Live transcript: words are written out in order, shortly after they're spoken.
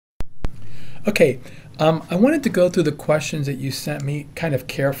Okay, I wanted to go through the questions that you sent me kind of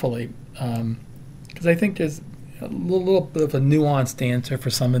carefully because I think there's a little bit of a nuanced answer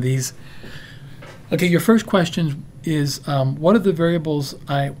for some of these. Okay, your first question is what are the variables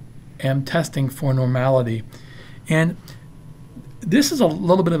I am testing for normality? And this is a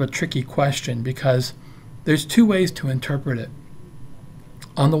little bit of a tricky question because there's two ways to interpret it.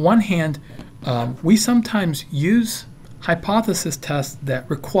 On the one hand, we sometimes use hypothesis tests that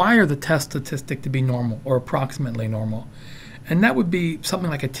require the test statistic to be normal or approximately normal. And that would be something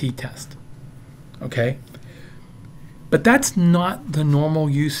like a t-test. Okay? But that's not the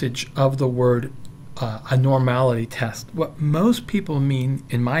normal usage of the word a normality test. What most people mean,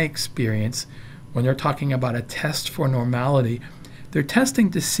 in my experience, when they're talking about a test for normality, they're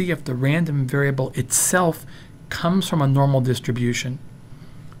testing to see if the random variable itself comes from a normal distribution.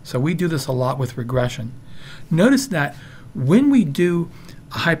 So we do this a lot with regression. Notice that when we do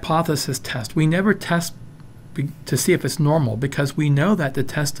a hypothesis test, we never test to see if it's normal because we know that the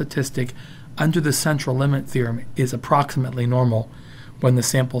test statistic under the central limit theorem is approximately normal when the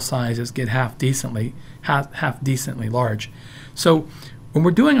sample sizes get half decently large. So when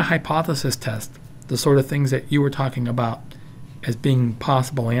we're doing a hypothesis test, the sort of things that you were talking about as being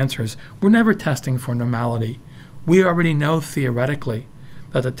possible answers, we're never testing for normality. We already know theoretically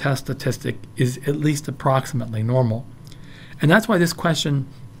that the test statistic is at least approximately normal. And that's why this question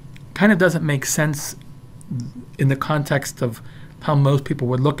kind of doesn't make sense in the context of how most people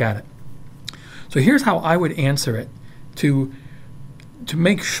would look at it. So here's how I would answer it to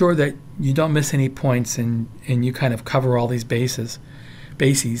make sure that you don't miss any points and you kind of cover all these bases,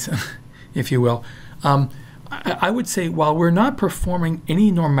 if you will. I would say while we're not performing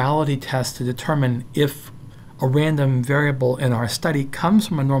any normality tests to determine if a random variable in our study comes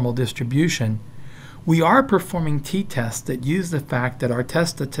from a normal distribution, we are performing t-tests that use the fact that our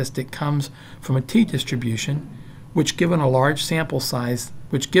test statistic comes from a t-distribution, which given the large sample size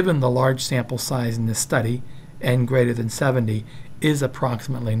in this study, n greater than 70, is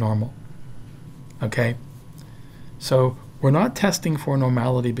approximately normal. Okay? So we're not testing for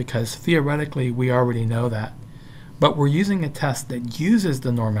normality because theoretically we already know that, but we're using a test that uses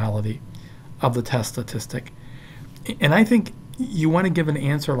the normality of the test statistic. And I think you want to give an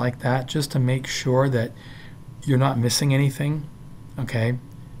answer like that just to make sure that you're not missing anything, okay?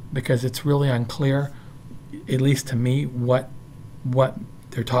 Because it's really unclear, at least to me, what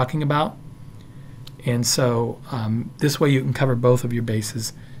they're talking about. And so this way you can cover both of your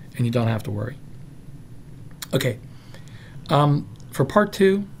bases and you don't have to worry. Okay, for part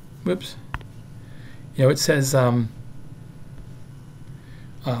two, it says,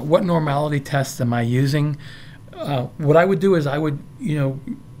 what normality tests am I using? What I would do is I would,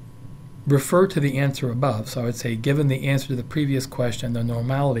 refer to the answer above. So I would say, given the answer to the previous question, the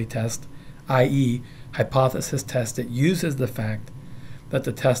normality test, i.e. hypothesis test, it uses the fact that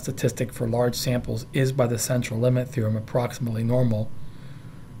the test statistic for large samples is by the central limit theorem approximately normal,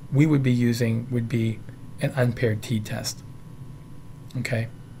 we would be using an unpaired t-test. Okay?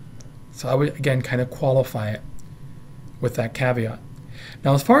 So I would, again, kind of qualify it with that caveat.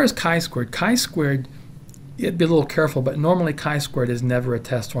 Now, as far as chi-squared, you'd be a little careful, but normally chi-squared is never a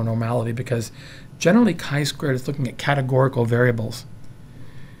test for normality because generally chi-squared is looking at categorical variables.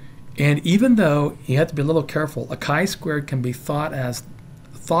 And even though you have to be a little careful, a chi-squared can be thought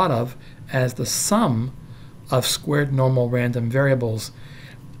of as the sum of squared normal random variables.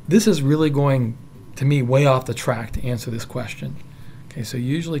 This is really going, to me, way off the track to answer this question. Okay, so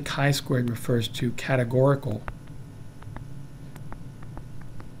usually chi-squared refers to categorical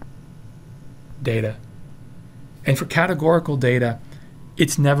data. And for categorical data,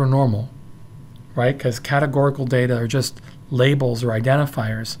 it's never normal, right? Because categorical data are just labels or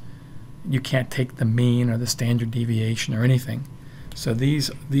identifiers. You can't take the mean or the standard deviation or anything. So these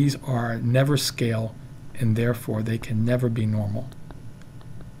are never scale, and therefore they can never be normal.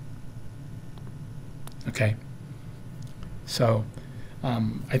 Okay. So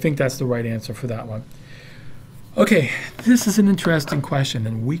I think that's the right answer for that one. Okay, this is an interesting question,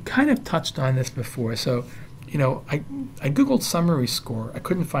 and we kind of touched on this before. So, I Googled summary score. I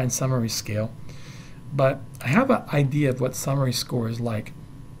couldn't find summary scale, but I have an idea of what summary score is like.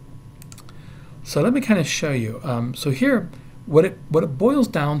 So let me kind of show you. So here, what it boils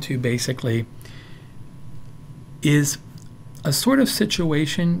down to basically is a sort of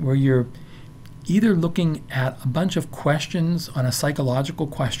situation where you're either looking at a bunch of questions on a psychological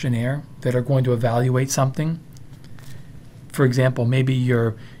questionnaire that are going to evaluate something. For example, maybe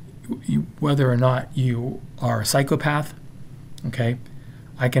whether or not you are a psychopath. Okay,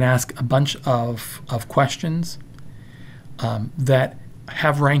 I can ask a bunch of questions that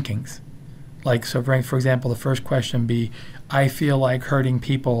have rankings. Like, so for example, the first question be, I feel like hurting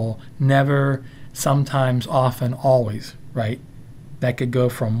people, never, sometimes, often, always, right? That could go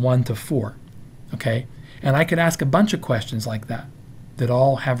from 1 to 4, okay? And I could ask a bunch of questions like that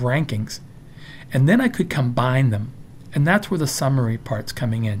all have rankings. And then I could combine them. And that's where the summary part's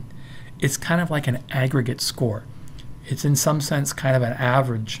coming in. It's kind of like an aggregate score. It's in some sense kind of an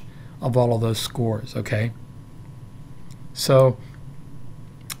average of all of those scores, okay? So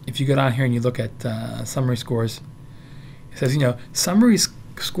if you go down here and you look at summary scores, it says, summary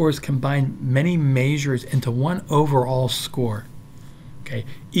scores combine many measures into one overall score. Okay,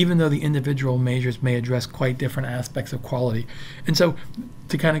 even though the individual measures may address quite different aspects of quality. And so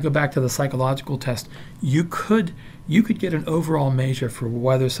to kind of go back to the psychological test, you could get an overall measure for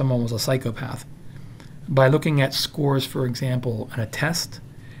whether someone was a psychopath by looking at scores, for example, on a test,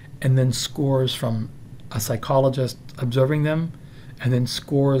 and then scores from a psychologist observing them, and then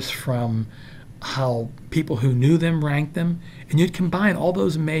scores from how people who knew them ranked them. And you'd combine all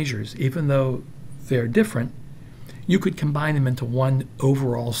those measures, even though they're different, you could combine them into one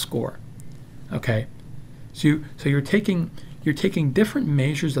overall score. Okay, so you're taking different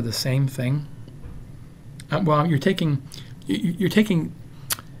measures of the same thing. You're taking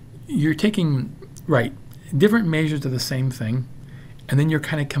right, different measures of the same thing, and then you're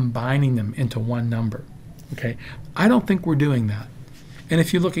kind of combining them into one number. Okay, I don't think we're doing that. And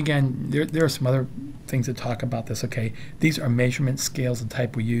if you look again, there are some other things that talk about this. Okay, these are measurement scales, the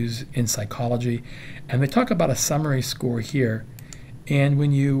type we use in psychology, and they talk about a summary score here. And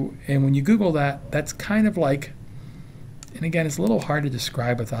when you Google that, that's kind of like, and again, it's a little hard to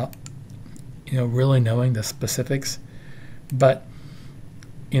describe without really knowing the specifics, but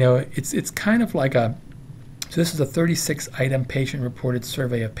it's kind of like so this is a 36-item patient-reported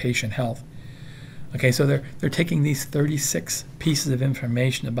survey of patient health. Okay, so they're taking these 36 pieces of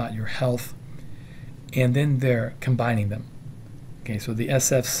information about your health, and then they're combining them. Okay, so the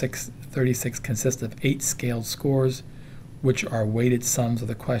SF36 consists of 8 scaled scores, which are weighted sums of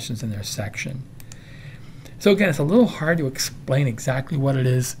the questions in their section. So again, it's a little hard to explain exactly what it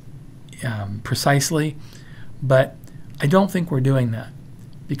is precisely, but I don't think we're doing that,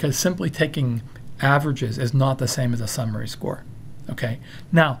 because simply taking averages is not the same as a summary score. Okay,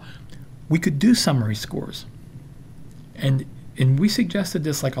 now we could do summary scores, and we suggested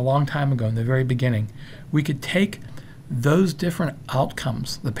this like a long time ago in the very beginning. We could take those different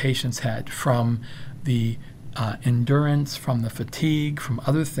outcomes the patients had from the endurance, from the fatigue, from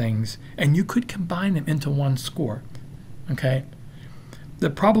other things, and you could combine them into one score. Okay, the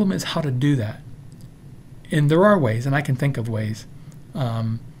problem is how to do that, and there are ways, and I can think of ways,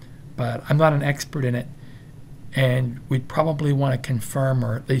 but I'm not an expert in it. And we'd probably want to confirm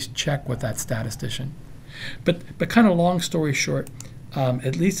or at least check with that statistician. But kind of long story short,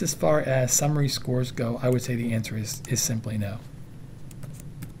 at least as far as summary scores go, I would say the answer is simply no.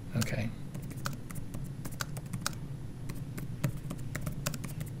 Okay.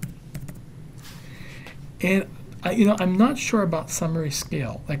 And I'm not sure about summary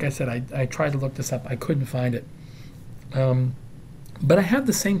scale. Like I said, I tried to look this up. I couldn't find it. But I have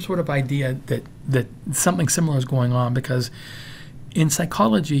the same sort of idea that something similar is going on, because in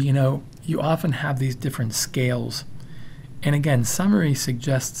psychology, you often have these different scales. And again, summary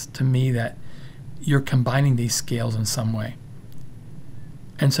suggests to me that you're combining these scales in some way.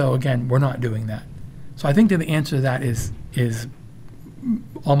 And so again, we're not doing that. So I think that the answer to that is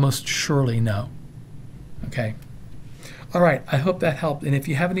almost surely no. Okay. All right, I hope that helped. And if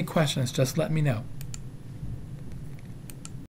you have any questions, just let me know.